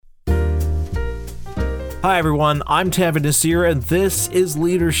Hi everyone, I'm Tavin Nasir and this is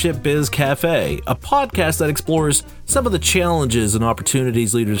Leadership Biz Cafe, a podcast that explores some of the challenges and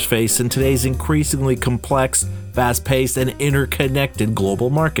opportunities leaders face in today's increasingly complex, fast-paced, and interconnected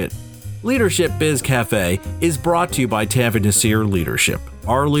global market. Leadership Biz Cafe is brought to you by Tavin Nasir Leadership,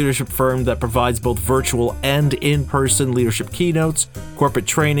 our leadership firm that provides both virtual and in-person leadership keynotes, corporate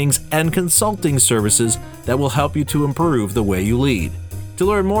trainings, and consulting services that will help you to improve the way you lead. To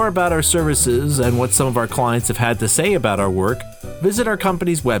learn more about our services and what some of our clients have had to say about our work, visit our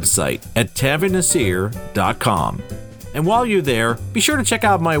company's website at tavinnasir.com. And while you're there, be sure to check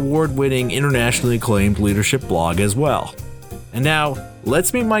out my award-winning, internationally acclaimed leadership blog as well. And now,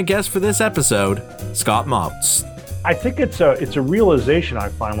 let's meet my guest for this episode, Scott Moutz. I think it's a realization I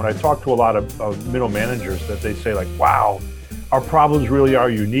find when I talk to a lot of middle managers that they say like, wow, our problems really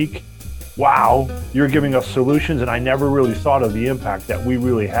are unique. Wow, you're giving us solutions, and I never really thought of the impact that we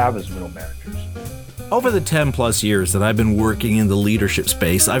really have as middle managers. Over the 10 plus years that I've been working in the leadership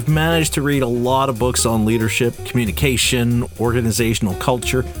space, I've managed to read a lot of books on leadership, communication, organizational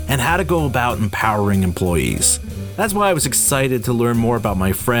culture, and how to go about empowering employees. That's why I was excited to learn more about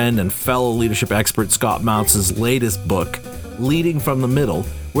my friend and fellow leadership expert Scott Moutz's latest book, Leading from the Middle,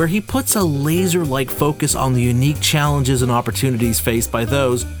 where he puts a laser-like focus on the unique challenges and opportunities faced by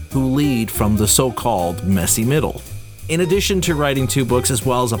those who lead from the so-called messy middle. In addition to writing 2 books as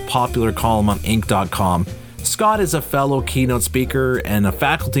well as a popular column on Inc.com, Scott is a fellow keynote speaker and a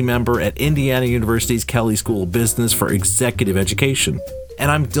faculty member at Indiana University's Kelley School of Business for Executive Education. And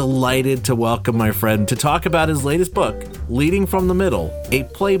I'm delighted to welcome my friend to talk about his latest book, Leading from the Middle, a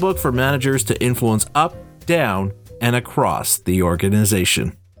playbook for managers to influence up, down, and across the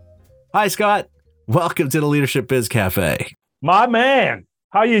organization. Hi, Scott. Welcome to the Leadership Biz Cafe. My man,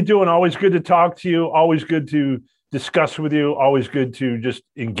 how you doing? Always good to talk to you. Always good to discuss with you. Always good to just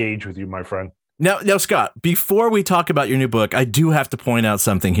engage with you, my friend. Now, Scott, before we talk about your new book, I do have to point out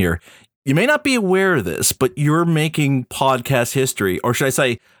something here. You may not be aware of this, but you're making podcast history, or should I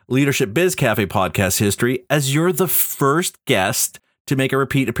say Leadership Biz Cafe podcast history, as you're the first guest to make a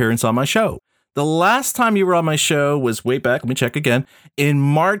repeat appearance on my show. The last time you were on my show was way back, let me check again, in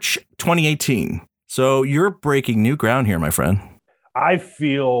March 2018. So you're breaking new ground here, my friend. I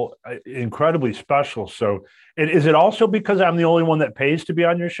feel incredibly special. So is it also because I'm the only one that pays to be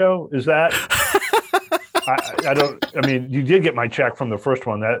on your show? Is that... I mean, you did get my check from the first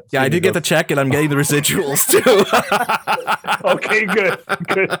one. I did get the check, and I'm getting the residuals too. Okay, good.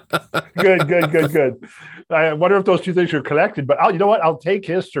 I wonder if those two things are connected, but you know what? I'll take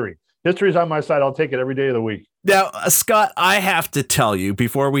history. History's on my side. I'll take it every day of the week. Now, Scott, I have to tell you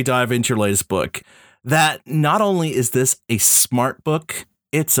before we dive into your latest book that not only is this a smart book,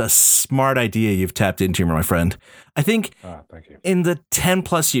 it's a smart idea you've tapped into, my friend. I think thank you. In the 10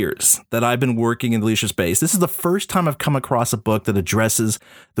 plus years that I've been working in the leadership space, this is the first time I've come across a book that addresses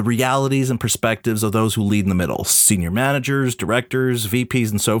the realities and perspectives of those who lead in the middle, senior managers, directors,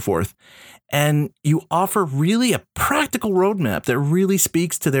 VPs, and so forth. And you offer really a practical roadmap that really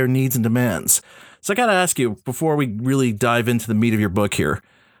speaks to their needs and demands. So I got to ask you, before we really dive into the meat of your book here,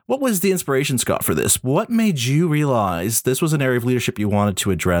 what was the inspiration, Scott, for this? What made you realize this was an area of leadership you wanted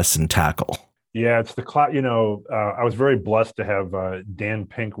to address and tackle? Yeah, it's I was very blessed to have Dan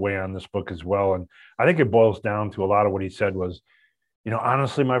Pink weigh on this book as well. And I think it boils down to a lot of what he said was,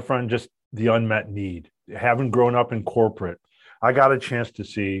 honestly, my friend, just the unmet need. Having grown up in corporate, I got a chance to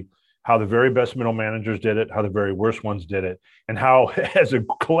see how the very best middle managers did it, how the very worst ones did it, and how, as a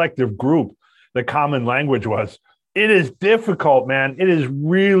collective group, the common language was, it is difficult, man. It is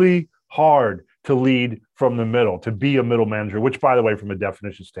really hard to lead from the middle, to be a middle manager, which, by the way, from a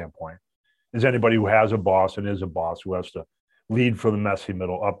definition standpoint, is anybody who has a boss and is a boss who has to lead from the messy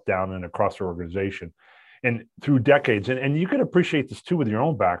middle, up, down, and across their organization. And through decades, and you can appreciate this too with your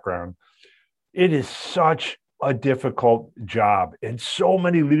own background, it is such a difficult job. And so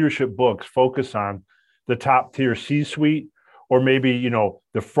many leadership books focus on the top tier C-suite, or maybe,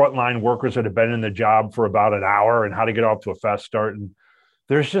 the frontline workers that have been in the job for about an hour and how to get off to a fast start. And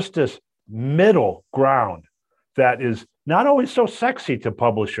there's just this middle ground that is not always so sexy to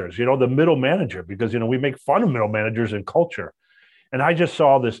publishers, the middle manager, because, we make fun of middle managers in culture. And I just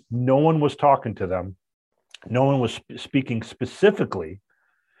saw this, no one was talking to them. No one was speaking specifically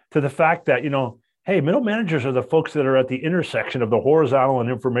to the fact that, hey, middle managers are the folks that are at the intersection of the horizontal and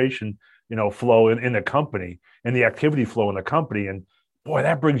information, flow in the company and the activity flow in the company. And boy,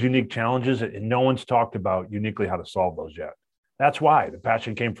 that brings unique challenges, and no one's talked about uniquely how to solve those yet. That's why the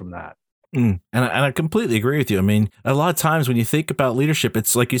passion came from that. And I completely agree with you. I mean, a lot of times when you think about leadership,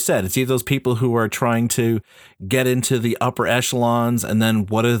 it's like you said, it's either those people who are trying to get into the upper echelons and then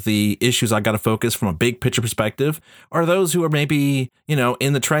what are the issues I got to focus from a big picture perspective, or those who are maybe,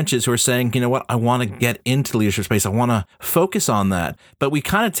 in the trenches who are saying, you know what, I want to get into leadership space. I want to focus on that. But we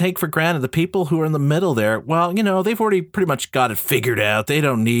kind of take for granted the people who are in the middle there. Well, they've already pretty much got it figured out. They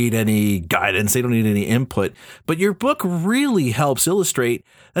don't need any guidance. They don't need any input. But your book really helps illustrate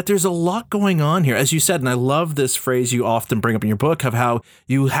that there's a lot going on here. As you said, and I love this phrase you often bring up in your book of how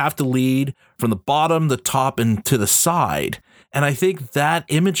you have to lead from the bottom, the top, and to the side. And I think that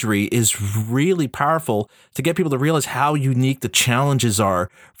imagery is really powerful to get people to realize how unique the challenges are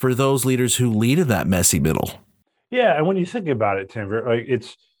for those leaders who lead in that messy middle. Yeah, and when you think about it, Tim, like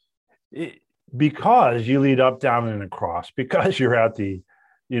because you lead up, down, and across, because you're at the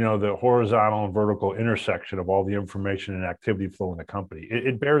the horizontal and vertical intersection of all the information and activity flow in the company,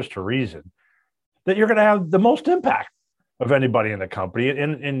 it bears to reason that you're going to have the most impact of anybody in the company.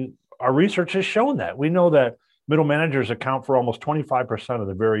 And our research has shown that. We know that middle managers account for almost 25% of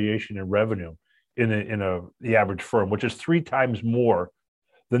the variation in revenue in the average firm, which is 3 times more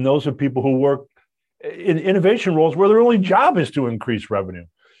than those of people who work in innovation roles where their only job is to increase revenue.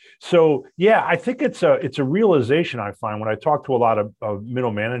 So, yeah, I think it's a realization I find when I talk to a lot of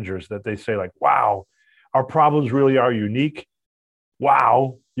middle managers that they say, like, wow, our problems really are unique.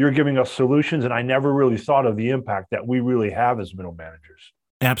 Wow, you're giving us solutions. And I never really thought of the impact that we really have as middle managers.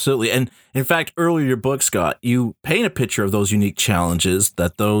 Absolutely. And in fact, earlier in your book, Scott, you paint a picture of those unique challenges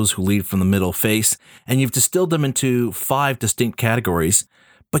that those who lead from the middle face, and you've distilled them into 5 distinct categories.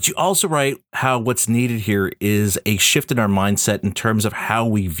 But you also write how what's needed here is a shift in our mindset in terms of how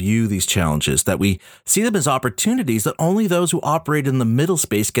we view these challenges, that we see them as opportunities that only those who operate in the middle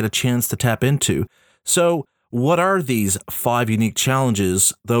space get a chance to tap into. So what are these 5 unique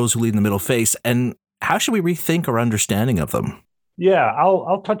challenges those who lead in the middle face, and how should we rethink our understanding of them? Yeah,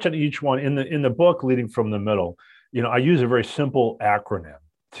 I'll touch on each one in the book, Leading from the Middle. I use a very simple acronym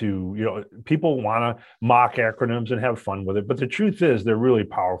to, people want to mock acronyms and have fun with it. But the truth is they're really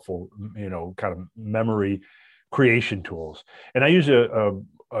powerful, kind of memory creation tools. And I use an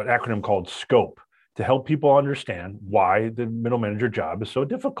acronym called SCOPE to help people understand why the middle manager job is so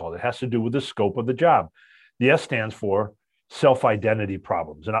difficult. It has to do with the scope of the job. The S stands for self-identity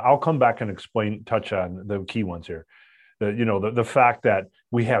problems. And I'll come back and touch on the key ones here. The fact that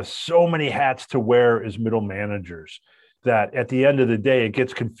we have so many hats to wear as middle managers that at the end of the day, it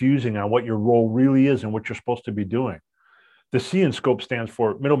gets confusing on what your role really is and what you're supposed to be doing. The C in SCOPE stands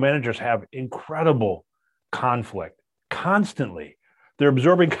for middle managers have incredible conflict constantly. They're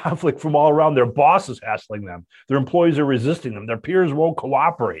absorbing conflict from all around. Their boss is hassling them. Their employees are resisting them. Their peers won't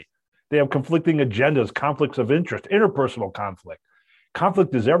cooperate. They have conflicting agendas, conflicts of interest, interpersonal conflict.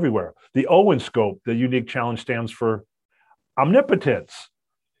 Conflict is everywhere. The O in SCOPE, the unique challenge, stands for omnipotence.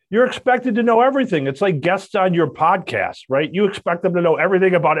 You're expected to know everything. It's like guests on your podcast, right? You expect them to know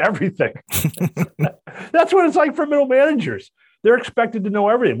everything about everything. That's what it's like for middle managers. They're expected to know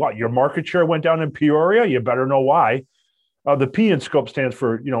everything. What, your market share went down in Peoria? You better know why. The P in SCOPE stands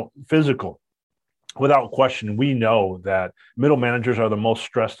for, physical. Without question, we know that middle managers are the most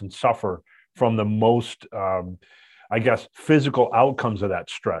stressed and suffer from the most, physical outcomes of that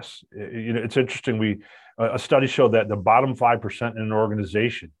stress. It's interesting. A study showed that the bottom 5% in an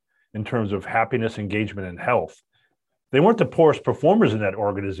organization, in terms of happiness, engagement, and health, they weren't the poorest performers in that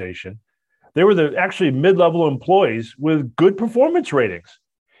organization. They were the actually mid-level employees with good performance ratings.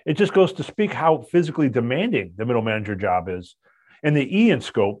 It just goes to speak how physically demanding the middle manager job is. And the E in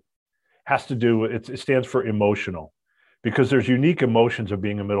SCOPE has to do with, it stands for emotional, because there's unique emotions of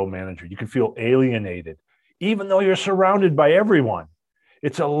being a middle manager. You can feel alienated, even though you're surrounded by everyone.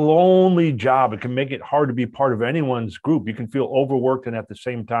 It's a lonely job. It can make it hard to be part of anyone's group. You can feel overworked and at the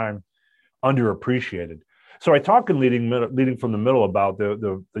same time underappreciated. So I talk in leading from the middle about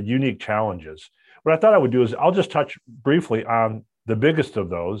the unique challenges. What I thought I would do is I'll just touch briefly on the biggest of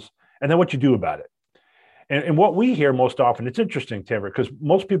those and then what you do about it. And what we hear most often, it's interesting, Tamara, because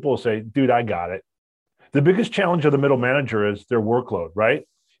most people will say, dude, I got it. The biggest challenge of the middle manager is their workload, right?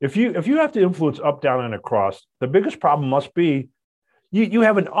 If you have to influence up, down, and across, the biggest problem must be you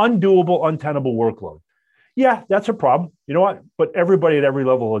have an undoable, untenable workload. Yeah, that's a problem. You know what? But everybody at every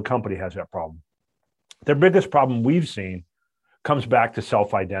level of the company has that problem. Their biggest problem we've seen comes back to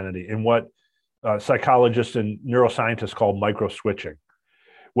self-identity and what psychologists and neuroscientists call micro-switching,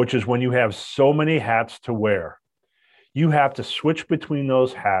 which is when you have so many hats to wear, you have to switch between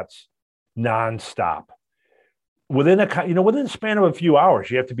those hats nonstop. Within the span of a few hours,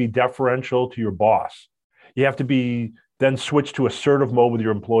 you have to be deferential to your boss. You have to be then switch to assertive mode with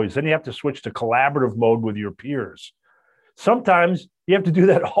your employees. Then you have to switch to collaborative mode with your peers. Sometimes you have to do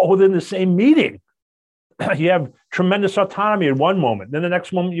that all within the same meeting. You have tremendous autonomy in one moment. Then the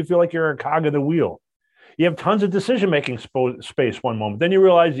next moment, you feel like you're a cog of the wheel. You have tons of decision-making space one moment. Then you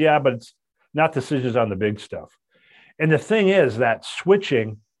realize, yeah, but it's not decisions on the big stuff. And the thing is that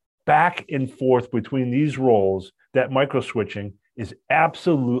switching back and forth between these roles, that micro switching, is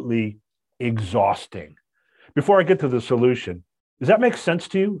absolutely exhausting. Before I get to the solution, does that make sense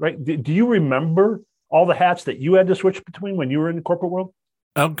to you? Right? Do you remember all the hats that you had to switch between when you were in the corporate world?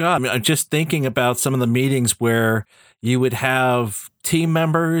 Oh, God. I mean, I'm just thinking about some of the meetings where you would have team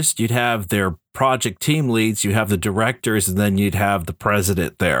members, you'd have their project team leads, you have the directors, and then you'd have the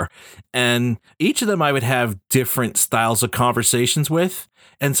president there. And each of them I would have different styles of conversations with.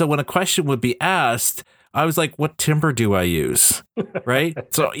 And so when a question would be asked, I was like, what timbre do I use? Right?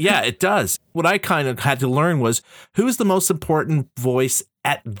 So, yeah, it does. What I kind of had to learn was who's the most important voice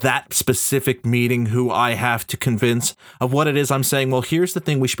at that specific meeting who I have to convince of what it is I'm saying. Well, here's the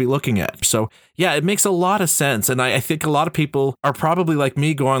thing we should be looking at. So, yeah, it makes a lot of sense. And I think a lot of people are probably like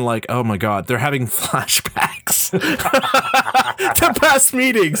me going like, oh, my God, they're having flashbacks to past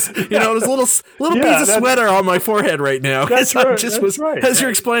meetings. You know, there's a little piece of sweater on my forehead right now as you're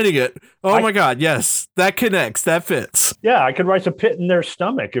explaining it. Oh, my God. Yes, that connects. That fits. Yeah, I could write a pit in their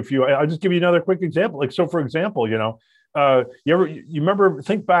stomach if you. I'll just give you another quick example. Like, so for example, you remember,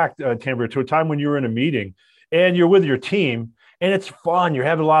 think back, Tambria, to a time when you were in a meeting and you're with your team and it's fun. You're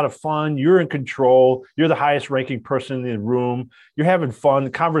having a lot of fun. You're in control. You're the highest ranking person in the room. You're having fun.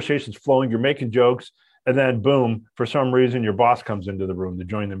 The conversation's flowing. You're making jokes. And then boom, for some reason, your boss comes into the room to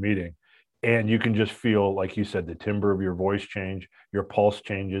join the meeting. And you can just feel, like you said, the timbre of your voice change, your pulse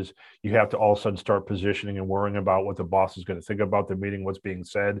changes. You have to all of a sudden start positioning and worrying about what the boss is going to think about the meeting, what's being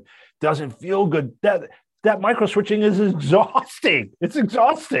said. Doesn't feel good. That micro switching is exhausting. It's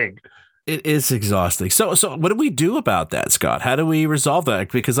exhausting. It is exhausting. So what do we do about that, Scott? How do we resolve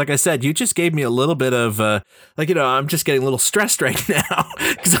that? Because like I said, you just gave me a little bit of I'm just getting a little stressed right now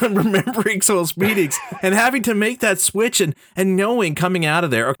because I'm remembering those meetings and having to make that switch and knowing coming out of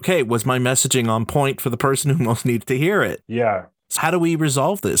there, okay, was my messaging on point for the person who most needed to hear it? Yeah. So how do we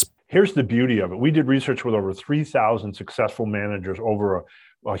resolve this? Here's the beauty of it. We did research with over 3,000 successful managers over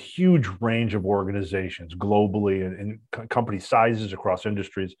a huge range of organizations globally and company sizes across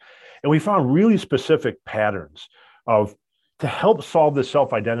industries. And we found really specific patterns to help solve this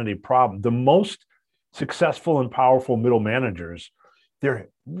self-identity problem. The most successful and powerful middle managers, they're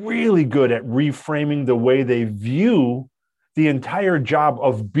really good at reframing the way they view the entire job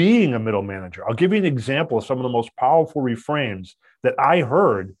of being a middle manager. I'll give you an example of some of the most powerful reframes that I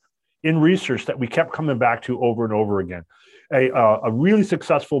heard in research that we kept coming back to over and over again. A really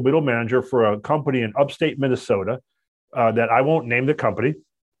successful middle manager for a company in upstate Minnesota that I won't name the company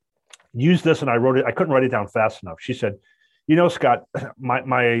used this, and I wrote it. I couldn't write it down fast enough. She said, Scott,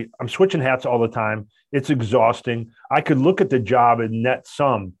 I'm switching hats all the time. It's exhausting. I could look at the job in net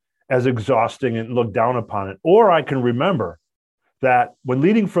sum as exhausting and look down upon it. Or I can remember that when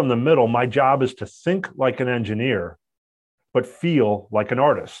leading from the middle, my job is to think like an engineer, but feel like an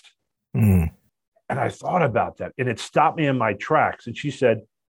artist. Mm. And I thought about that, and it stopped me in my tracks. And she said,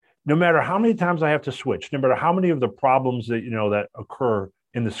 no matter how many times I have to switch, no matter how many of the problems that occur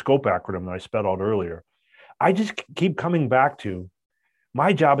in the SCOPE acronym that I spelled out earlier, I just keep coming back to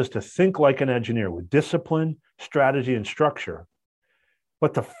my job is to think like an engineer with discipline, strategy, and structure,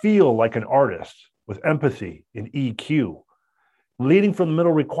 but to feel like an artist with empathy and EQ. Leading from the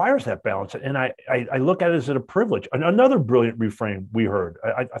middle requires that balance. And I look at it as a privilege. Another brilliant reframe we heard,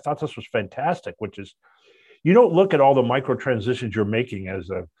 I thought this was fantastic, which is you don't look at all the micro transitions you're making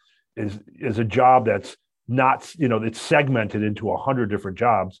as a job that's not, it's segmented into 100 different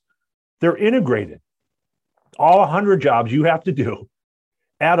jobs. They're integrated. All 100 jobs you have to do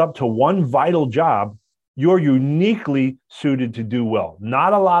add up to one vital job you're uniquely suited to do well.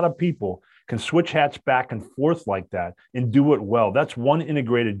 Not a lot of people can switch hats back and forth like that and do it well. That's one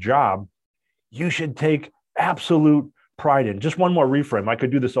integrated job you should take absolute pride in. Just one more reframe. I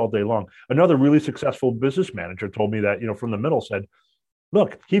could do this all day long. Another really successful business manager told me that, from the middle said,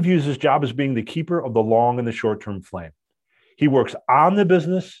 look, he views his job as being the keeper of the long and the short-term flame. He works on the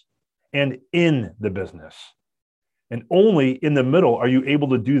business and in the business. And only in the middle are you able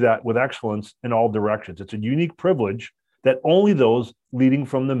to do that with excellence in all directions. It's a unique privilege that only those leading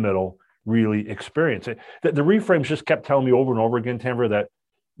from the middle really experience it. The reframes just kept telling me over and over again, Tambria, that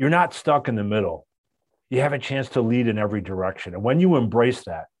you're not stuck in the middle. You have a chance to lead in every direction. And when you embrace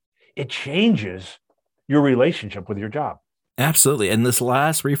that, it changes your relationship with your job. Absolutely. And this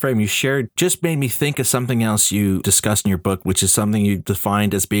last reframe you shared just made me think of something else you discussed in your book, which is something you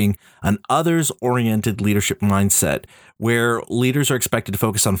defined as being an others-oriented leadership mindset, where leaders are expected to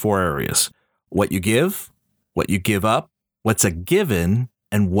focus on 4 areas: what you give up, what's a given,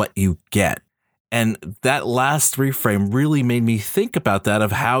 and what you get. And that last reframe really made me think about that,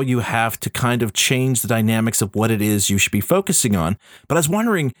 of how you have to kind of change the dynamics of what it is you should be focusing on. But I was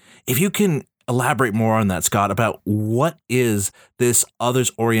wondering if you can elaborate more on that, Scott, about what is this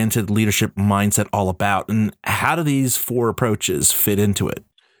others-oriented leadership mindset all about, and how do these 4 approaches fit into it?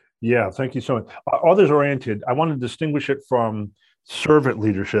 Yeah, thank you so much. Others-oriented, I want to distinguish it from servant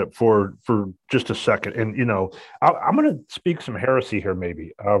leadership for just a second. And, I'm going to speak some heresy here,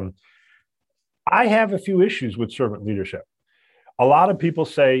 maybe. I have a few issues with servant leadership. A lot of people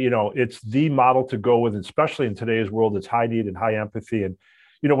say, it's the model to go with, especially in today's world. It's high need and high empathy. And,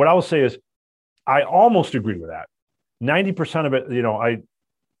 what I will say is, I almost agree with that. 90% of it,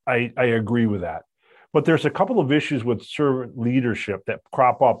 I agree with that. But there's a couple of issues with servant leadership that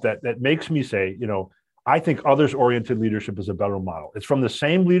crop up that makes me say, I think others-oriented leadership is a better model. It's from the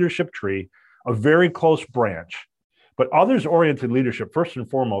same leadership tree, a very close branch. But others-oriented leadership, first and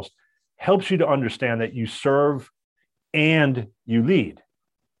foremost, helps you to understand that you serve and you lead.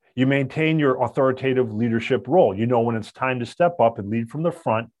 You maintain your authoritative leadership role. You know when it's time to step up and lead from the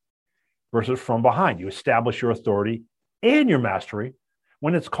front versus from behind. You establish your authority and your mastery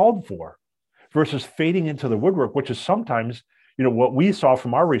when it's called for, versus fading into the woodwork, which is sometimes, what we saw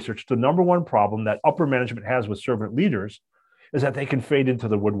from our research, the number one problem that upper management has with servant leaders is that they can fade into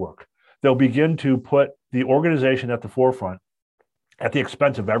the woodwork. They'll begin to put the organization at the forefront at the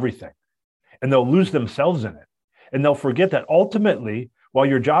expense of everything, and they'll lose themselves in it. And they'll forget that ultimately, while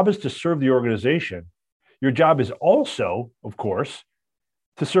your job is to serve the organization, your job is also, of course,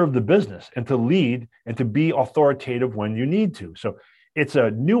 to serve the business and to lead and to be authoritative when you need to. So it's a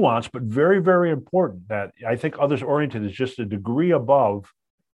nuance, but very, very important, that I think others-oriented is just a degree above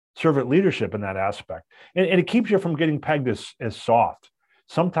servant leadership in that aspect. And it keeps you from getting pegged as soft.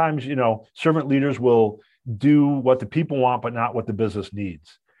 Sometimes, servant leaders will do what the people want, but not what the business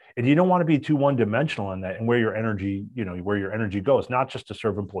needs. And you don't want to be too one-dimensional in that, and where your energy goes, not just to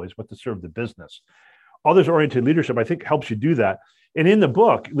serve employees, but to serve the business. Others-oriented leadership, I think, helps you do that. And in the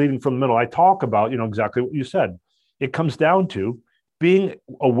book, Leading from the Middle, I talk about, exactly what you said. It comes down to being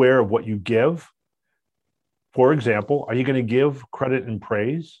aware of what you give. For example, are you going to give credit and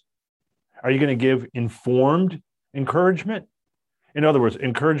praise? Are you going to give informed encouragement? In other words,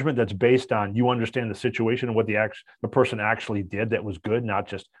 encouragement that's based on you understand the situation and what the person actually did that was good, not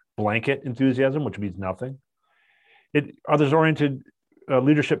just blanket enthusiasm, which means nothing. Others-oriented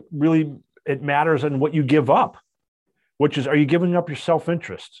leadership, really, it matters in what you give up, which is, are you giving up your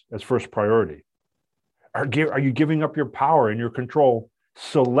self-interest as first priority? Are you giving up your power and your control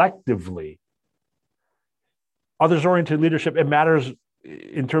selectively? Others-oriented leadership, it matters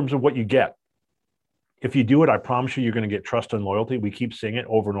in terms of what you get. If you do it, I promise you're going to get trust and loyalty. We keep seeing it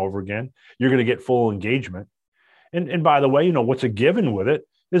over and over again. You're going to get full engagement. And by the way, what's a given with it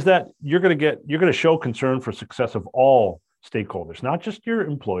is that you're going to show concern for success of all stakeholders, not just your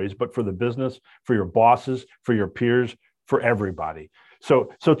employees, but for the business, for your bosses, for your peers, for everybody.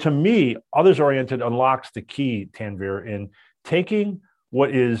 So to me, others-oriented unlocks the key, Tanvir, in taking what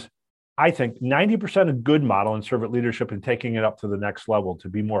is, I think, 90% a good model in servant leadership and taking it up to the next level to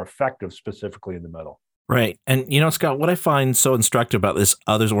be more effective, specifically in the middle. Right. And, Scott, what I find so instructive about this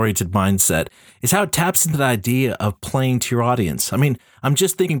others-oriented mindset is how it taps into the idea of playing to your audience. I mean, I'm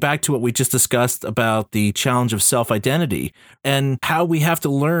just thinking back to what we just discussed about the challenge of self-identity and how we have to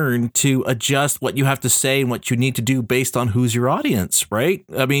learn to adjust what you have to say and what you need to do based on who's your audience, right?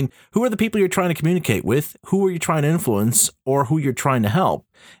 I mean, who are the people you're trying to communicate with? Who are you trying to influence, or who you're trying to help?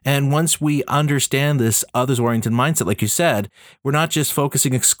 And once we understand this others-oriented mindset, like you said, we're not just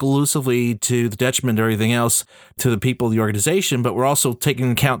focusing exclusively to the detriment or anything else to the people of the organization, but we're also taking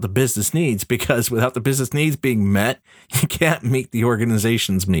into account the business needs, because without the business needs being met, you can't meet the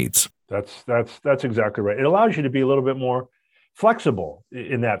organization's needs. That's exactly right. It allows you to be a little bit more flexible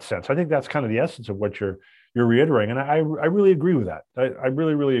in that sense. I think that's kind of the essence of what you're reiterating. And I really agree with that. I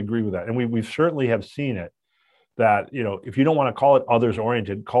really, really agree with that. And we certainly have seen it, that, if you don't want to call it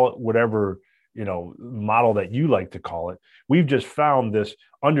others-oriented, call it whatever, model that you like to call it. We've just found this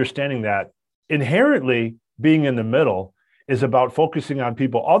understanding that inherently being in the middle is about focusing on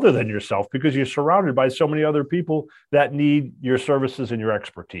people other than yourself, because you're surrounded by so many other people that need your services and your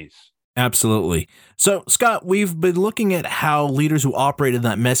expertise. Absolutely. So, Scott, we've been looking at how leaders who operate in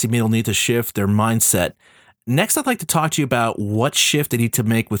that messy middle need to shift their mindset. Next, I'd like to talk to you about what shift they need to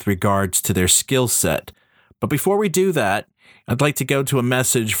make with regards to their skill set. But before we do that, I'd like to go to a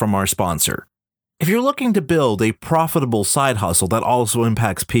message from our sponsor. If you're looking to build a profitable side hustle that also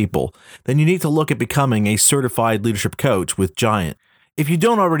impacts people, then you need to look at becoming a certified leadership coach with Giant. If you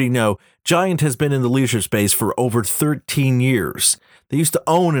don't already know, Giant has been in the leadership space for over 13 years. They used to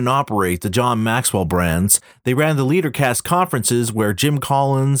own and operate the John Maxwell brands. They ran the LeaderCast conferences where Jim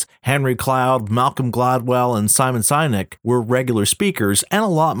Collins, Henry Cloud, Malcolm Gladwell, and Simon Sinek were regular speakers, and a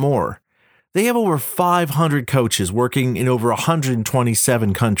lot more. They have over 500 coaches working in over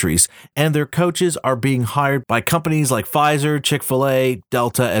 127 countries, and their coaches are being hired by companies like Pfizer, Chick-fil-A,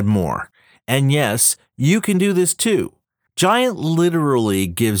 Delta, and more. And yes, you can do this too. Giant literally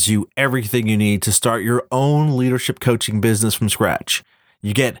gives you everything you need to start your own leadership coaching business from scratch.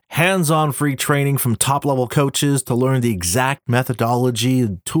 You get hands-on free training from top-level coaches to learn the exact methodology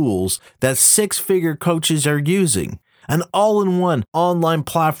and tools that six-figure coaches are using. An all-in-one online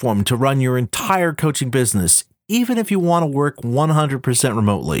platform to run your entire coaching business, even if you want to work 100%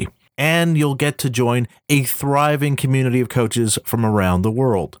 remotely. And you'll get to join a thriving community of coaches from around the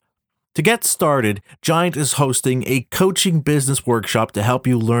world. To get started, Giant is hosting a coaching business workshop to help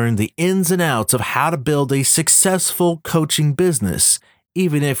you learn the ins and outs of how to build a successful coaching business,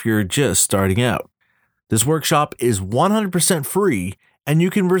 even if you're just starting out. This workshop is 100% free, and you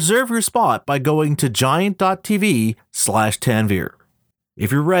can reserve your spot by going to giant.tv/Tanveer.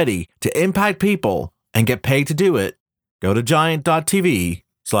 If you're ready to impact people and get paid to do it, go to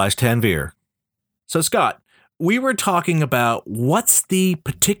giant.tv/Tanveer. So Scott, we were talking about what's the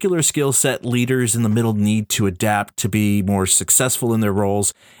particular skill set leaders in the middle need to adapt to be more successful in their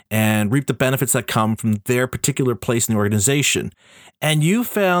roles and reap the benefits that come from their particular place in the organization. And you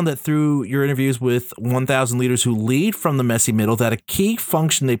found that through your interviews with 1,000 leaders who lead from the messy middle that a key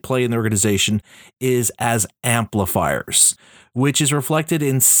function they play in the organization is as amplifiers, which is reflected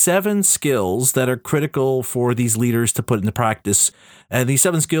in 7 skills that are critical for these leaders to put into practice. And these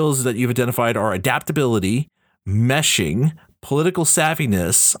 7 skills that you've identified are adaptability, meshing, political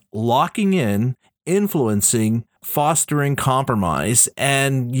savviness, locking in, influencing, fostering compromise,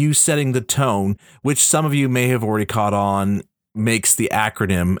 and you setting the tone, which some of you may have already caught on, makes the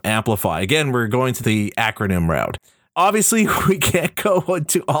acronym Amplify. Again, we're going to the acronym route. Obviously, we can't go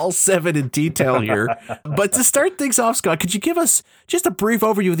into all 7 in detail here, but to start things off, Scott, could you give us just a brief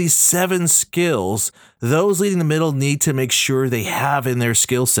overview of these 7 skills those leading the middle need to make sure they have in their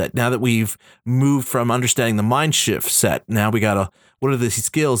skill set? Now that we've moved from understanding the mind shift set, now we got to, what are the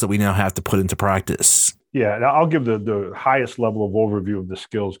skills that we now have to put into practice? Yeah, and I'll give the highest level of overview of the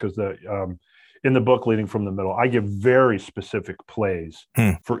skills because in the book Leading from the Middle, I give very specific plays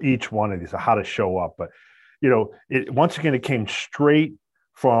for each one of these, how to show up. But once again, it came straight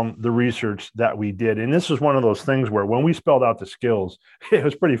from the research that we did. And this is one of those things where when we spelled out the skills, it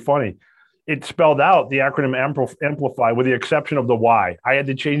was pretty funny. It spelled out the acronym Amplify with the exception of the Y. I had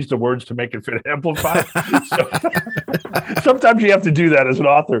to change the words to make it fit Amplify. So, sometimes you have to do that as an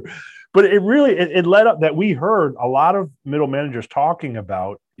author. But it really, it led up that we heard a lot of middle managers talking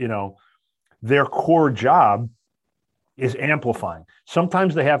about, their core job is amplifying.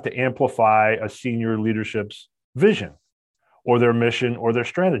 Sometimes they have to amplify a senior leadership's vision or their mission or their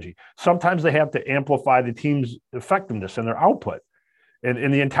strategy. Sometimes they have to amplify the team's effectiveness and their output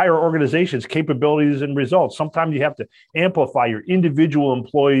and the entire organization's capabilities and results. Sometimes you have to amplify your individual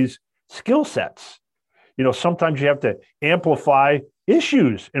employees' skill sets. Sometimes you have to amplify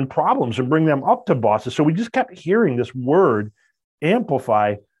issues and problems and bring them up to bosses. So we just kept hearing this word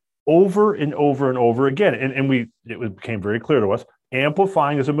amplify over and over and over again. And it became very clear to us,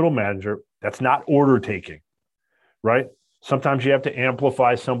 amplifying as a middle manager, that's not order taking, right? Sometimes you have to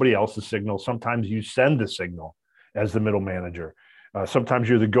amplify somebody else's signal. Sometimes you send the signal as the middle manager. Sometimes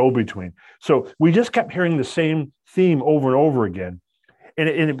you're the go-between. So we just kept hearing the same theme over and over again. And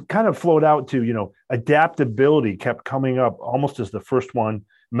it kind of flowed out to, adaptability kept coming up almost as the first one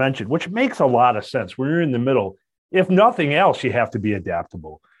mentioned, which makes a lot of sense. When you're in the middle, if nothing else, you have to be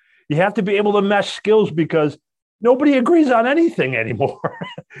adaptable. You have to be able to mesh skills because nobody agrees on anything anymore.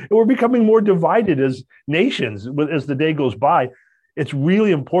 And we're becoming more divided as nations as the day goes by. It's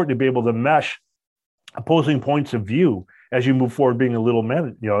really important to be able to mesh opposing points of view as you move forward being a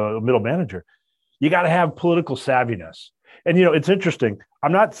middle manager. You got to have political savviness. And, it's interesting.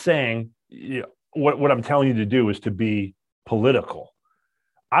 I'm not saying what I'm telling you to do is to be political.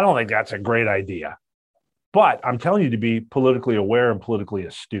 I don't think that's a great idea. But I'm telling you to be politically aware and politically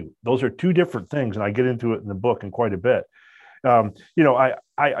astute. Those are 2 different things, and I get into it in the book in quite a bit.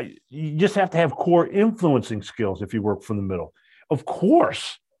 You just have to have core influencing skills if you work from the middle. Of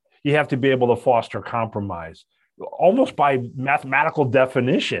course, you have to be able to foster compromise, almost by mathematical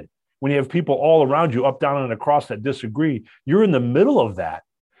definition. when you have people all around you, up, down, and across, that disagree. You're in the middle of that,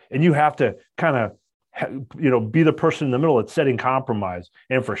 and you have to kind of, be the person in the middle that's setting compromise.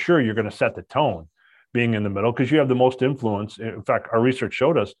 And for sure, you're going to set the tone being in the middle because you have the most influence. In fact, our research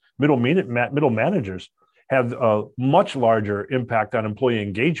showed us middle managers have a much larger impact on employee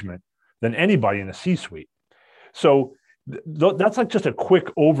engagement than anybody in the C-suite. So that's like just a quick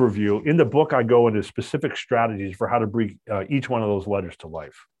overview. In the book, I go into specific strategies for how to bring each one of those letters to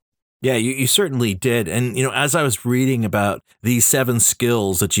life. Yeah, you certainly did. And, as I was reading about these 7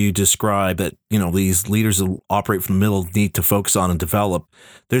 skills that you describe that, these leaders who operate from the middle need to focus on and develop,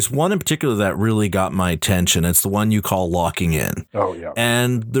 there's one in particular that really got my attention. It's the one you call locking in. Oh, yeah.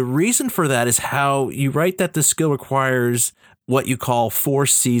 And the reason for that is how you write that the skill requires what you call 4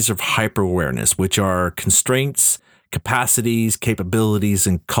 C's of hyper-awareness, which are constraints, capacities, capabilities,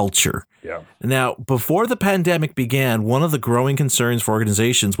 and culture. Yeah. Now, before the pandemic began, one of the growing concerns for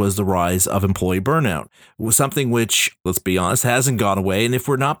organizations was the rise of employee burnout, something which, let's be honest, hasn't gone away. And if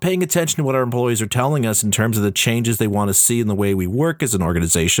we're not paying attention to what our employees are telling us in terms of the changes they want to see in the way we work as an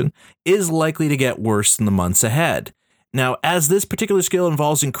organization, is likely to get worse in the months ahead. Now, as this particular skill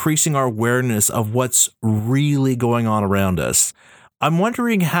involves increasing our awareness of what's really going on around us, I'm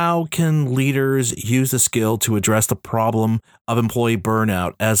wondering, how can leaders use the skill to address the problem of employee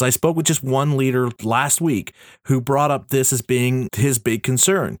burnout? As I spoke with just one leader last week who brought up this as being his big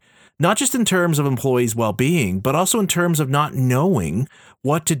concern, not just in terms of employees' well-being, but also in terms of not knowing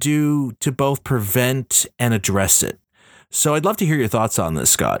what to do to both prevent and address it. So I'd love to hear your thoughts on this,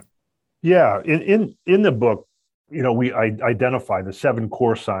 Scott. Yeah, in the book, we identify the 7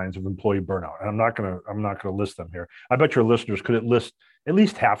 core signs of employee burnout, and I'm not gonna list them here. I bet your listeners could list at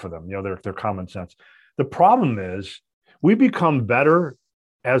least half of them. They're common sense. The problem is we become better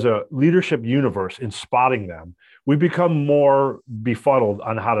as a leadership universe in spotting them. We become more befuddled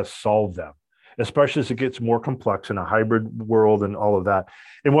on how to solve them, especially as it gets more complex in a hybrid world and all of that.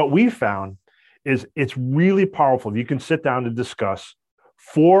 And what we found is it's really powerful. You can sit down to discuss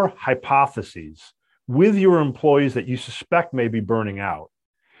 4 hypotheses with your employees that you suspect may be burning out.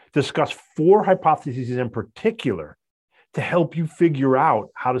 Discuss 4 hypotheses in particular to help you figure out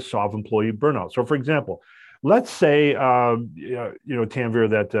how to solve employee burnout. So, for example, let's say, Tanvir,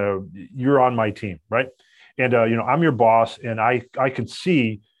 that you're on my team, right? And, I'm your boss, and I can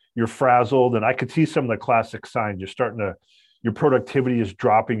see you're frazzled, and I could see some of the classic signs. Your productivity is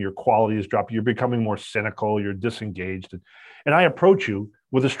dropping, your quality is dropping, you're becoming more cynical, you're disengaged. And I approach you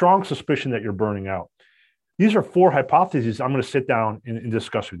with a strong suspicion that you're burning out. These are 4 hypotheses I'm going to sit down and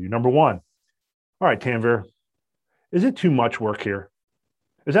discuss with you. Number 1, all right, Tanvir, is it too much work here?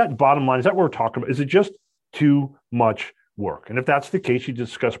 Is that bottom line? Is that what we're talking about? Is it just too much work? And if that's the case, you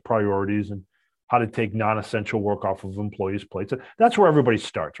discuss priorities and how to take non-essential work off of employees' plates. That's where everybody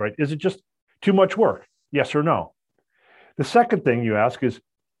starts, right? Is it just too much work? Yes or no? The second thing you ask is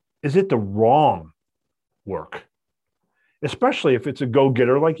it the wrong work? Especially if it's a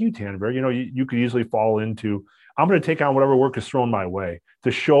go-getter like you, Tanvir. You could easily fall into, I'm going to take on whatever work is thrown my way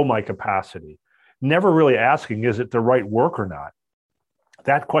to show my capacity. Never really asking, is it the right work or not?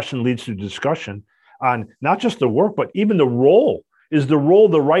 That question leads to discussion on not just the work, but even the role. Is the role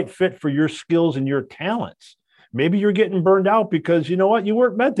the right fit for your skills and your talents? Maybe you're getting burned out because, you know what, you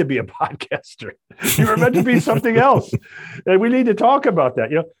weren't meant to be a podcaster. You were meant to be something else. And we need to talk about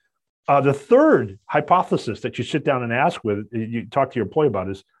that. The third hypothesis that you sit down and you talk to your employee about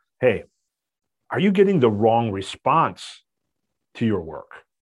is, hey, are you getting the wrong response to your work?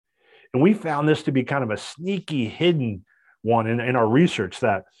 And we found this to be kind of a sneaky, hidden one in our research,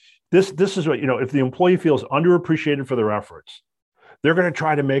 that this is what, if the employee feels underappreciated for their efforts, they're going to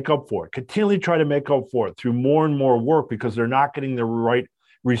try to make up for it, continually try to make up for it through more and more work because they're not getting the right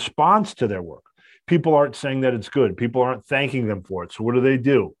response to their work. People aren't saying that it's good. People aren't thanking them for it. So what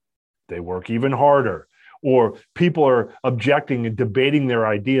do? They work even harder. Or people are objecting and debating their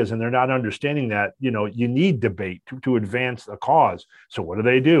ideas, and they're not understanding that, you need debate to advance a cause. So what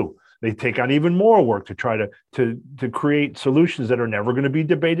do? They take on even more work to try to create solutions that are never going to be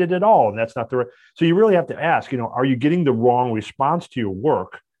debated at all. And that's not the right. So you really have to ask, are you getting the wrong response to your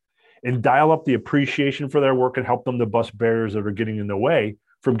work, and dial up the appreciation for their work and help them to bust barriers that are getting in the way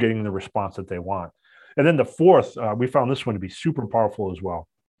from getting the response that they want. And then the fourth, we found this one to be super powerful as well.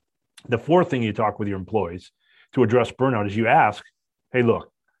 The fourth thing you talk with your employees to address burnout is you ask, hey,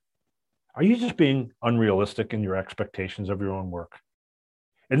 look, are you just being unrealistic in your expectations of your own work?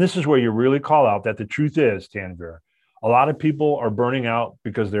 And this is where you really call out that the truth is, Tanvir, a lot of people are burning out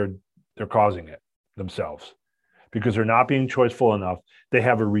because they're causing it themselves, because they're not being choiceful enough. They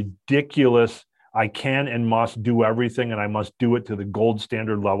have a ridiculous I can and must do everything, and I must do it to the gold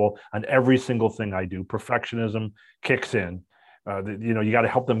standard level on every single thing I do. Perfectionism kicks in. You got to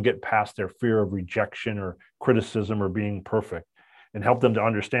help them get past their fear of rejection or criticism or being perfect, and help them to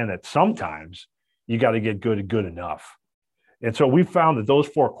understand that sometimes you got to get good enough. And so we found that those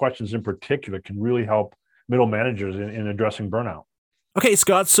 4 questions in particular can really help middle managers in addressing burnout. Okay,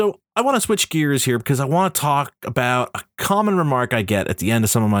 Scott, so I want to switch gears here because I want to talk about a common remark I get at the end of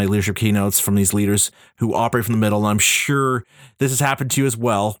some of my leadership keynotes from these leaders who operate from the middle. And I'm sure this has happened to you as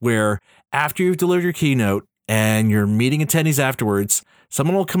well, where after you've delivered your keynote and you're meeting attendees afterwards,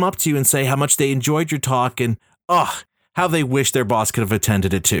 someone will come up to you and say how much they enjoyed your talk and, how they wish their boss could have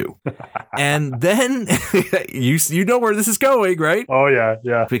attended it too. And then you know where this is going, right? Oh,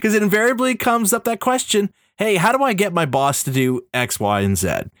 yeah. Because it invariably comes up that question, hey, how do I get my boss to do X, Y, and Z?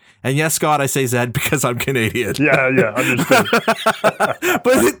 And yes, Scott, I say Z because I'm Canadian. Yeah, understood.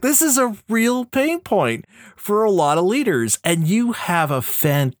 But this is a real pain point for a lot of leaders. And you have a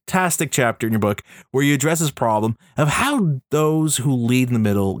fantastic chapter in your book where you address this problem of how those who lead in the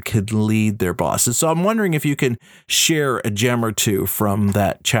middle could lead their bosses. So I'm wondering if you can share a gem or two from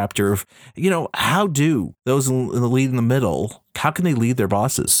that chapter of, how do those in the lead in the middle, how can they lead their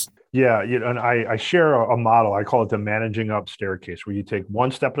bosses? Yeah, and I share a model. I call it the managing up staircase, where you take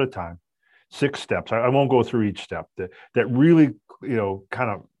one step at a time, 6 steps. I won't go through each step. That really, kind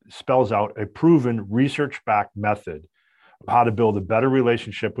of spells out a proven research-backed method of how to build a better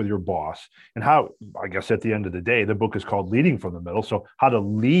relationship with your boss, and how, I guess at the end of the day, the book is called Leading from the Middle. So how to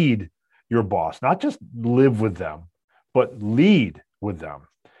lead your boss, not just live with them, but lead with them.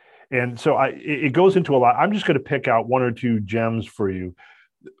 And so it goes into a lot. I'm just going to pick out 1 or 2 gems for you.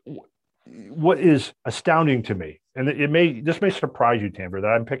 What is astounding to me, and this may surprise you, Tanvir, that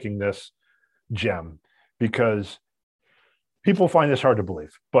I'm picking this gem, because people find this hard to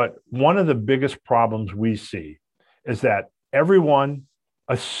believe. But one of the biggest problems we see is that everyone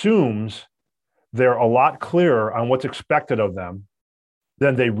assumes they're a lot clearer on what's expected of them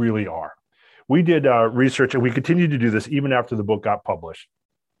than they really are. We did research, and we continue to do this even after the book got published.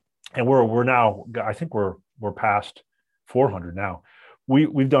 And we're now, I think we're past 400 now.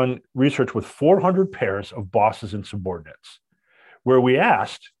 We've done research with 400 pairs of bosses and subordinates, where we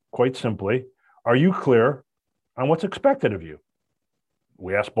asked, quite simply, are you clear on what's expected of you?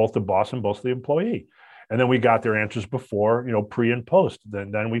 We asked both the boss and both the employee. And then we got their answers before, pre and post.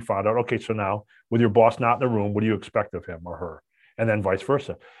 Then we found out, okay, so now with your boss not in the room, what do you expect of him or her? And then vice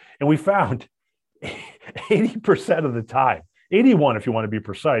versa. And we found 80% of the time, 81 if you want to be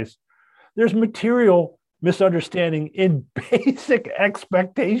precise, there's material misunderstanding in basic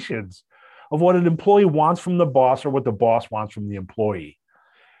expectations of what an employee wants from the boss or what the boss wants from the employee.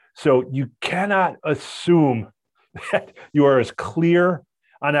 So you cannot assume that you are as clear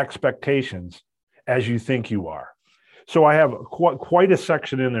on expectations as you think you are. So I have quite a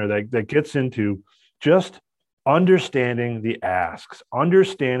section in there that gets into just understanding the asks,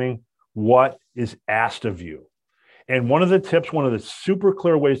 understanding what is asked of you. And one of the super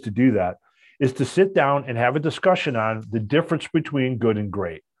clear ways to do that is to sit down and have a discussion on the difference between good and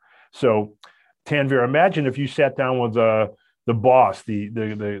great. So, Tanvir, imagine if you sat down with the boss,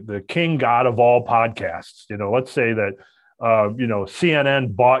 the king god of all podcasts. Let's say that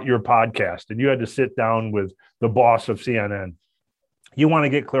CNN bought your podcast, and you had to sit down with the boss of CNN. You want to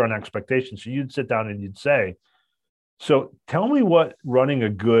get clear on expectations, so you'd sit down and you'd say, "So, tell me what running a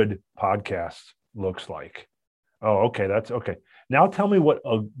good podcast looks like." Oh, okay, that's okay. Now tell me what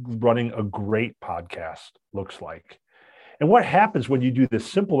running a great podcast looks like. And what happens when you do this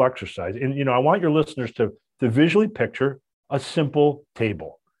simple exercise, and I want your listeners to visually picture a simple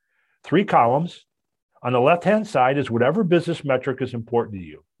table. 3 columns. On the left-hand side is whatever business metric is important to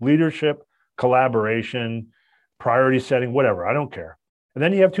you. Leadership, collaboration, priority setting, whatever, I don't care. And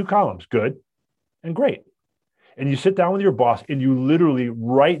then you have 2 columns, good and great. And you sit down with your boss and you literally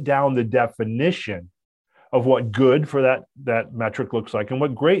write down the definition of what good for that metric looks like and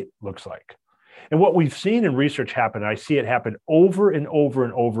what great looks like. And what we've seen in research happen, I see it happen over and over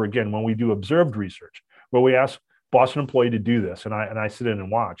and over again when we do observed research, where we ask boss and employee to do this, and I sit in and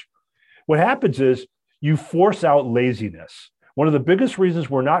watch. What happens is you force out laziness. One of the biggest reasons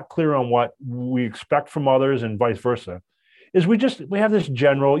we're not clear on what we expect from others and vice versa is we have this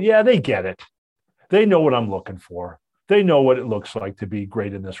general, yeah, they get it. They know what I'm looking for. They know what it looks like to be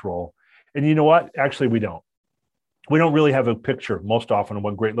great in this role. And you know what? Actually, we don't. We don't really have a picture most often of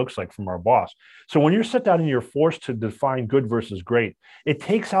what great looks like from our boss. So when you're sit down and you're forced to define good versus great, it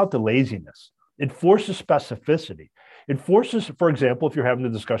takes out the laziness. It forces specificity. It forces, for example, if you're having a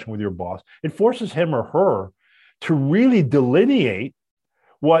discussion with your boss, it forces him or her to really delineate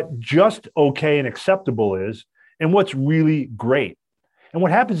what just okay and acceptable is, and what's really great. And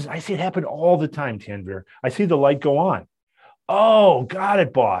what happens is I see it happen all the time, Tanvir. I see the light go on. Oh, got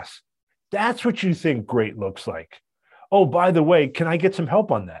it, boss. That's what you think great looks like. Oh, by the way, can I get some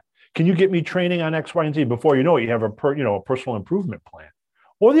help on that? Can you get me training on X, Y, and Z? Before you know it, you have a personal improvement plan.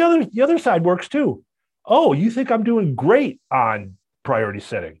 Or the other side works too. Oh, you think I'm doing great on priority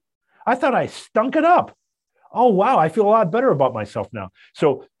setting? I thought I stunk it up. Oh, wow, I feel a lot better about myself now.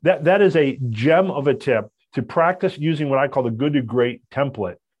 So that is a gem of a tip to practice using what I call the good to great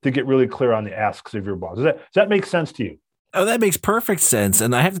template to get really clear on the asks of your boss. Does that make sense to you? Oh, that makes perfect sense.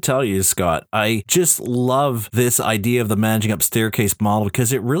 And I have to tell you, Scott, I just love this idea of the managing up staircase model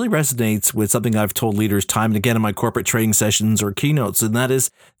because it really resonates with something I've told leaders time and again in my corporate training sessions or keynotes. And that is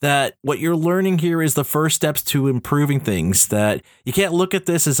that what you're learning here is the first steps to improving things, that you can't look at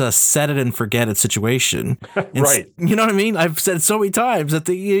this as a set it and forget it situation. Right. You know what I mean? I've said so many times that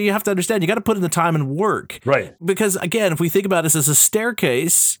you have to understand, you got to put in the time and work. Right. Because again, if we think about this as a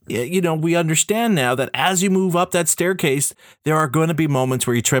staircase, we understand now that as you move up that staircase, there are going to be moments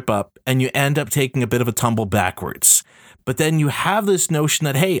where you trip up and you end up taking a bit of a tumble backwards. But then you have this notion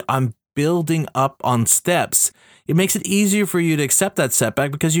that, hey, I'm building up on steps. It makes it easier for you to accept that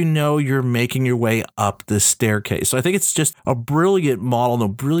setback because you know you're making your way up the staircase. So I think it's just a brilliant model and a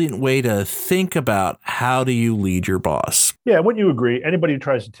brilliant way to think about how do you lead your boss. Yeah, wouldn't you agree? Anybody who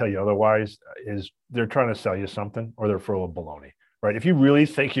tries to tell you otherwise is they're trying to sell you something or they're full of baloney, right? If you really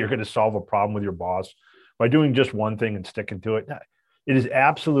think you're going to solve a problem with your boss by doing just one thing and sticking to it, it is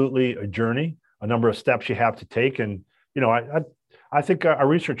absolutely a journey, a number of steps you have to take. And, I think our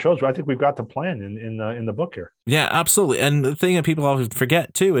research shows, I think we've got the plan in the book here. Yeah, absolutely. And the thing that people often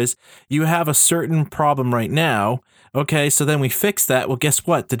forget too is you have a certain problem right now. Okay, so then we fix that. Well, guess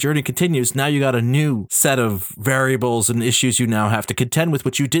what? The journey continues. Now you got a new set of variables and issues you now have to contend with,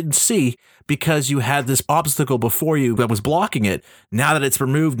 which you didn't see because you had this obstacle before you that was blocking it. Now that it's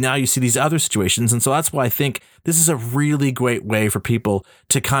removed, now you see these other situations. And so that's why I think this is a really great way for people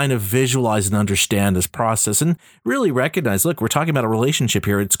to kind of visualize and understand this process and really recognize, look, we're talking about a relationship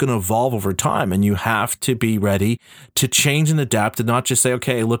here. It's going to evolve over time and you have to be ready to change and adapt and not just say,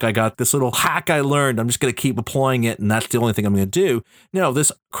 okay, look, I got this little hack I learned. I'm just going to keep applying it. And that's the only thing I'm going to do. No,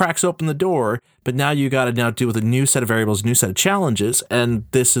 this cracks open the door, but now you got to now deal with a new set of variables, new set of challenges. And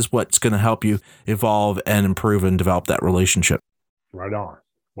this is what's going to help you evolve and improve and develop that relationship. Right on.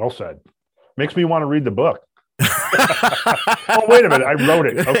 Well said. Makes me want to read the book. Oh, wait a minute. I wrote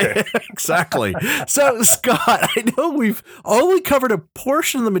it. Okay. Exactly. So, Scott, I know we've only covered a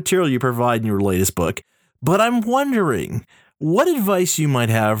portion of the material you provide in your latest book, but I'm wondering what advice you might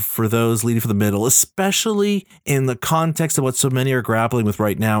have for those leading from the middle, especially in the context of what so many are grappling with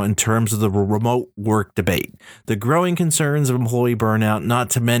right now in terms of the remote work debate, the growing concerns of employee burnout,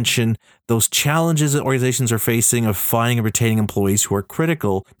 not to mention those challenges that organizations are facing of finding and retaining employees who are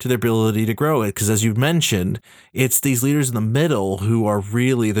critical to their ability to grow it. Because as you've mentioned, it's these leaders in the middle who are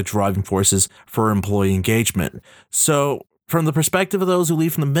really the driving forces for employee engagement. So from the perspective of those who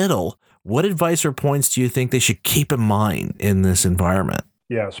lead from the middle, what advice or points do you think they should keep in mind in this environment?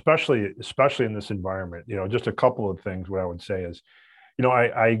 Yeah, especially in this environment, just a couple of things. What I would say is,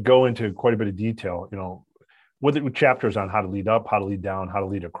 I go into quite a bit of detail, with chapters on how to lead up, how to lead down, how to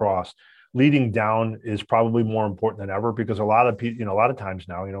lead across. Leading down is probably more important than ever because a lot of people, a lot of times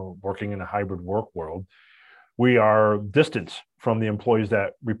now, working in a hybrid work world, we are distance from the employees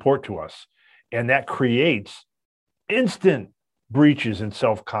that report to us. And that creates instant breaches in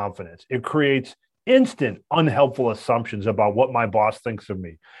self-confidence. It creates instant unhelpful assumptions about what my boss thinks of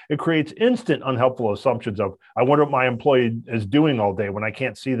me. It creates instant unhelpful assumptions of, I wonder what my employee is doing all day when I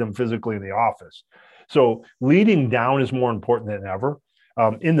can't see them physically in the office. So leading down is more important than ever.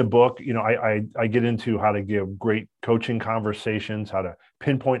 In the book, I get into how to give great coaching conversations, how to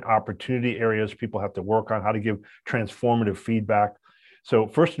pinpoint opportunity areas people have to work on, how to give transformative feedback. So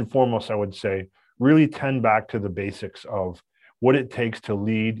first and foremost, I would say, really tend back to the basics of what it takes to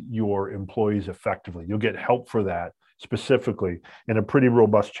lead your employees effectively. You'll get help for that specifically in a pretty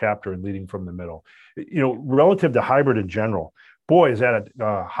robust chapter in Leading from the Middle. Relative to hybrid in general, boy, is that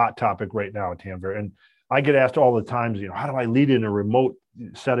a hot topic right now, Tanvir. And I get asked all the time, how do I lead in a remote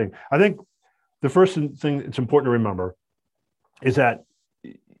setting? I think the first thing that's important to remember is that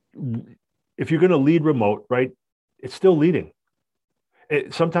if you're going to lead remote, right, it's still leading.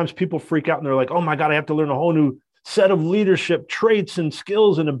 Sometimes people freak out and they're like, oh my God, I have to learn a whole new set of leadership traits and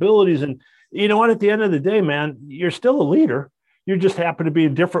skills and abilities. And you know what, at the end of the day, man, you're still a leader. You just happen to be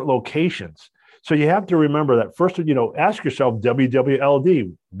in different locations. So you have to remember that first, ask yourself,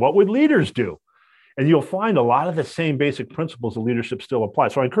 WWLD, what would leaders do? And you'll find a lot of the same basic principles of leadership still apply.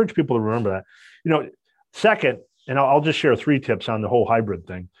 So I encourage people to remember that. Second, and I'll just share 3 tips on the whole hybrid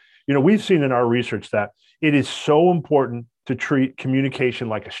thing. We've seen in our research that it is so important to treat communication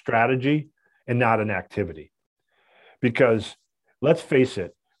like a strategy and not an activity. Because let's face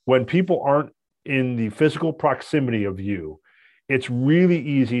it, when people aren't in the physical proximity of you, it's really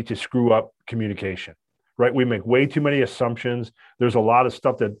easy to screw up communication, right? We make way too many assumptions. There's a lot of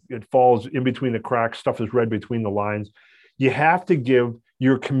stuff that it falls in between the cracks. Stuff is read between the lines. You have to give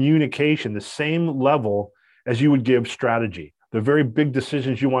your communication the same level as you would give strategy. The very big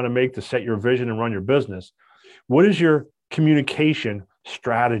decisions you want to make to set your vision and run your business. What is your communication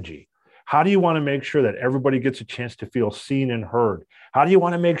strategy? How do you want to make sure that everybody gets a chance to feel seen and heard? How do you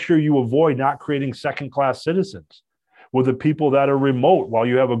want to make sure you avoid not creating second-class citizens with the people that are remote while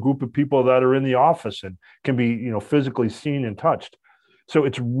you have a group of people that are in the office and can be, physically seen and touched? So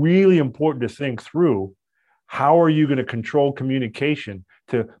it's really important to think through, how are you going to control communication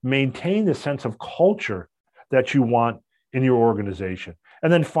to maintain the sense of culture that you want in your organization?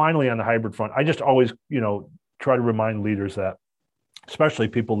 And then finally, on the hybrid front, I just always, try to remind leaders that, especially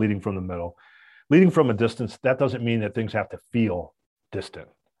people leading from the middle, leading from a distance, that doesn't mean that things have to feel distant.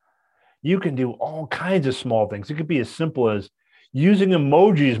 You can do all kinds of small things. It could be as simple as using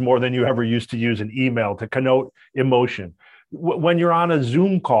emojis more than you ever used to use an email to connote emotion. When you're on a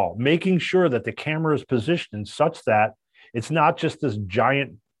Zoom call, making sure that the camera is positioned such that it's not just this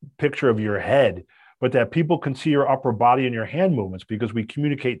giant picture of your head, but that people can see your upper body and your hand movements, because we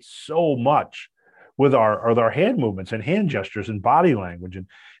communicate so much with our hand movements and hand gestures and body language,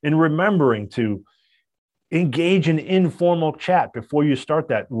 and remembering to engage in informal chat before you start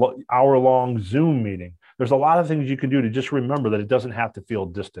that hour-long Zoom meeting. There's a lot of things you can do to just remember that it doesn't have to feel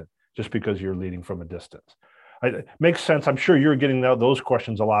distant just because you're leading from a distance. It makes sense. I'm sure you're getting those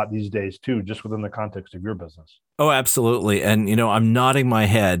questions a lot these days too, just within the context of your business. Oh, absolutely. And, I'm nodding my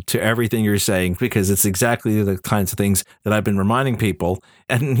head to everything you're saying, because it's exactly the kinds of things that I've been reminding people.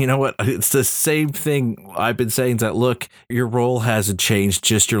 And you know what? It's the same thing I've been saying, that, look, your role hasn't changed,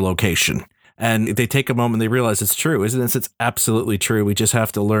 just your location. And they take a moment, they realize it's true, isn't it? It's absolutely true. We just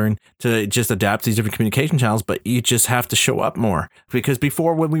have to learn to just adapt to these different communication channels, but you just have to show up more. Because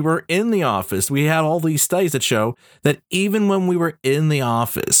before, when we were in the office, we had all these studies that show that even when we were in the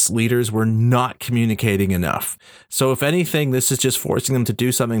office, leaders were not communicating enough. So if anything, this is just forcing them to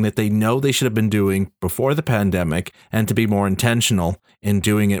do something that they know they should have been doing before the pandemic, and to be more intentional in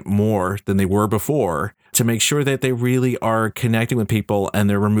doing it more than they were before, to make sure that they really are connecting with people and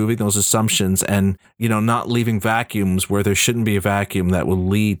they're removing those assumptions and, not leaving vacuums where there shouldn't be a vacuum that will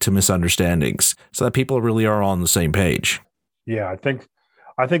lead to misunderstandings, so that people really are all on the same page. Yeah, I think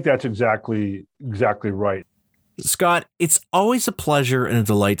that's exactly right. Scott, it's always a pleasure and a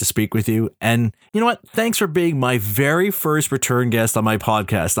delight to speak with you. And you know what? Thanks for being my very first return guest on my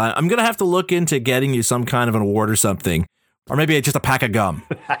podcast. I'm going to have to look into getting you some kind of an award or something. Or maybe just a pack of gum.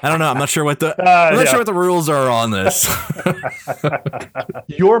 I don't know. I'm not sure what the rules are on this.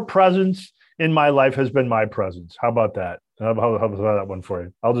 Your presence in my life has been my presence. How about that? How about that one for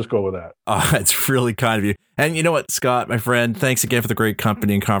you? I'll just go with that. It's really kind of you. And you know what, Scott, my friend, thanks again for the great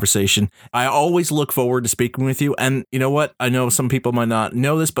company and conversation. I always look forward to speaking with you. And you know what? I know some people might not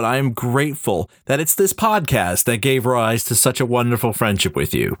know this, but I am grateful that it's this podcast that gave rise to such a wonderful friendship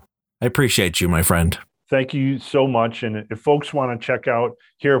with you. I appreciate you, my friend. Thank you so much. And if folks want to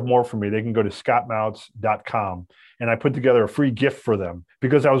hear more from me, they can go to scottmouts.com. And I put together a free gift for them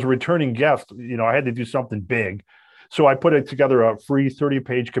because I was a returning guest. I had to do something big. So I put together a free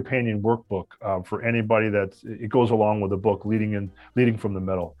 30-page companion workbook for anybody it goes along with the book, Leading from the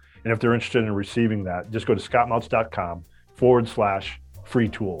Middle. And if they're interested in receiving that, just go to scottmouts.com/free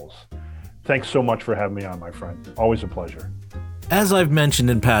tools. Thanks so much for having me on, my friend. Always a pleasure. As I've mentioned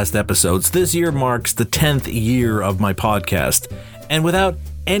in past episodes, this year marks the 10th year of my podcast, and without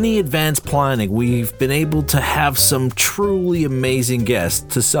any advanced planning, we've been able to have some truly amazing guests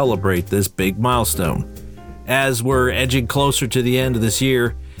to celebrate this big milestone. As we're edging closer to the end of this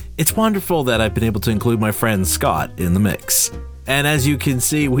year, it's wonderful that I've been able to include my friend Scott in the mix. And as you can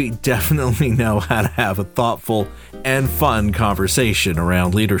see, we definitely know how to have a thoughtful and fun conversation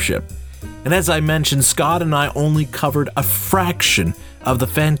around leadership. And as I mentioned, Scott and I only covered a fraction of the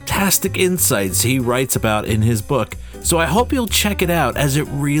fantastic insights he writes about in his book, so I hope you'll check it out, as it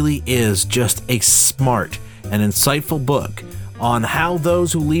really is just a smart and insightful book on how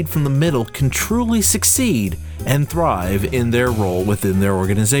those who lead from the middle can truly succeed and thrive in their role within their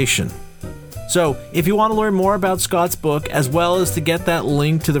organization. So, if you want to learn more about Scott's book, as well as to get that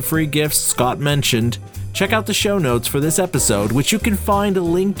link to the free gifts Scott mentioned, check out the show notes for this episode, which you can find a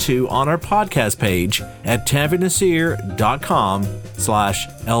link to on our podcast page at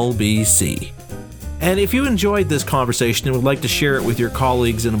tanveernaseer.com/LBC. And if you enjoyed this conversation and would like to share it with your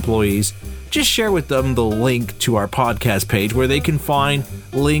colleagues and employees, just share with them the link to our podcast page where they can find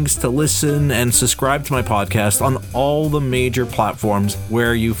links to listen and subscribe to my podcast on all the major platforms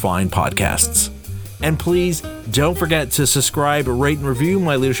where you find podcasts. And please don't forget to subscribe, rate, and review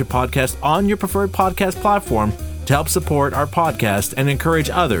my leadership podcast on your preferred podcast platform to help support our podcast and encourage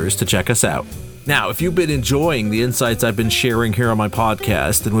others to check us out. Now, if you've been enjoying the insights I've been sharing here on my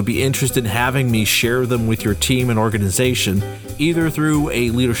podcast and would be interested in having me share them with your team and organization, either through a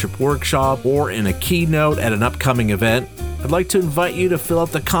leadership workshop or in a keynote at an upcoming event, I'd like to invite you to fill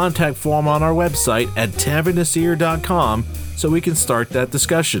out the contact form on our website at tanveernaseer.com so we can start that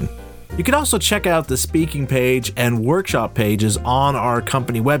discussion. You can also check out the speaking page and workshop pages on our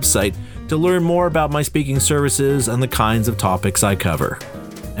company website to learn more about my speaking services and the kinds of topics I cover.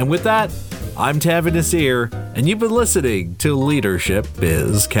 And with that, I'm Tanveer Naseer, and you've been listening to Leadership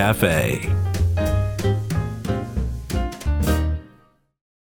Biz Cafe.